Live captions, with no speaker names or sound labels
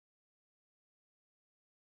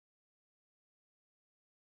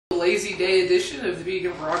lazy day edition of the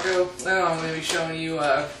Vegan Bronco. Now I'm going to be showing you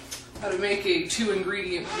how to make a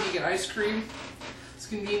 2-ingredient vegan ice cream. It's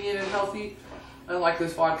convenient and healthy. Unlike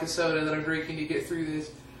this vodka soda that I'm drinking to get through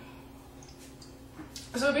this.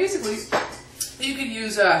 So basically, you could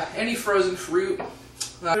use any frozen fruit.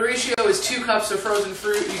 The ratio is 2 cups of frozen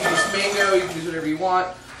fruit. You can use mango, you can use whatever you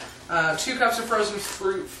want. 2 cups of frozen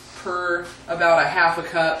fruit per about a half a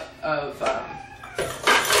cup of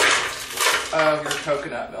your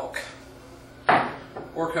coconut milk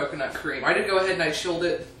or coconut cream. I did go ahead and I chilled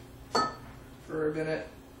it for a minute.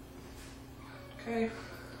 Okay.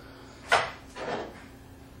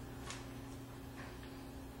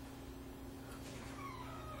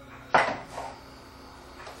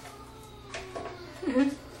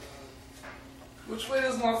 Which way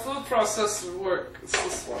does my food processor work? It's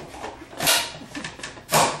this one.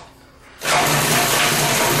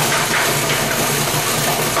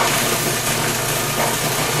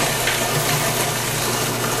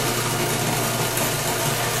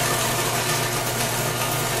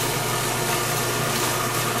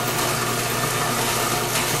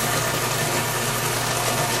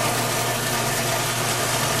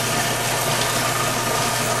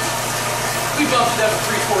 We bumped it up a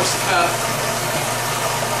 3/4 cup.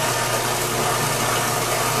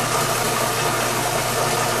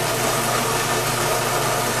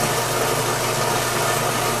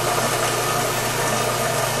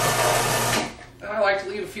 To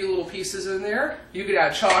leave a few little pieces in there. You could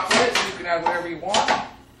add chocolate, you can add whatever you want.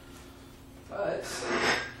 But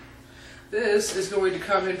this is going to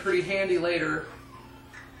come in pretty handy later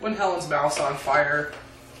when Helen's mouth's on fire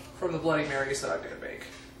from the Bloody Marys that I'm going to make.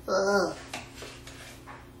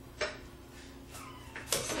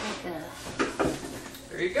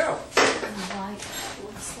 There you go.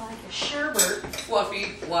 Looks like a sherbet.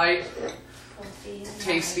 Fluffy, light, Fluffy and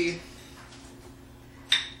tasty. Light.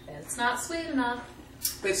 It's not sweet enough.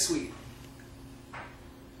 It's sweet.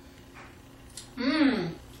 Mmm.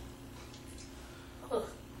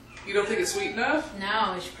 You don't think it's sweet enough?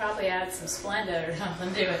 No, we should probably add some Splenda or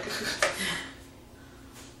something to it.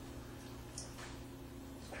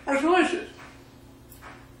 It's delicious.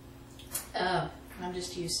 I'm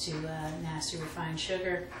just used to nasty refined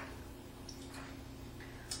sugar.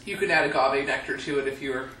 You can add agave nectar to it if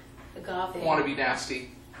you Agave. want to be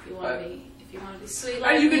nasty. If you want to be. If you want to be sweet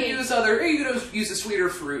like you me. could you could use a sweeter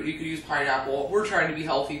fruit. You could use pineapple. We're trying to be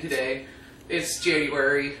healthy today. It's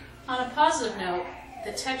January. On a positive note,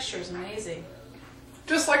 the texture is amazing.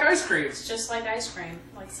 Just like ice cream. It's just like ice cream,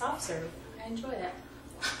 like soft serve. I enjoy it.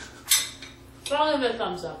 But I'll give it a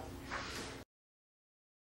thumbs up.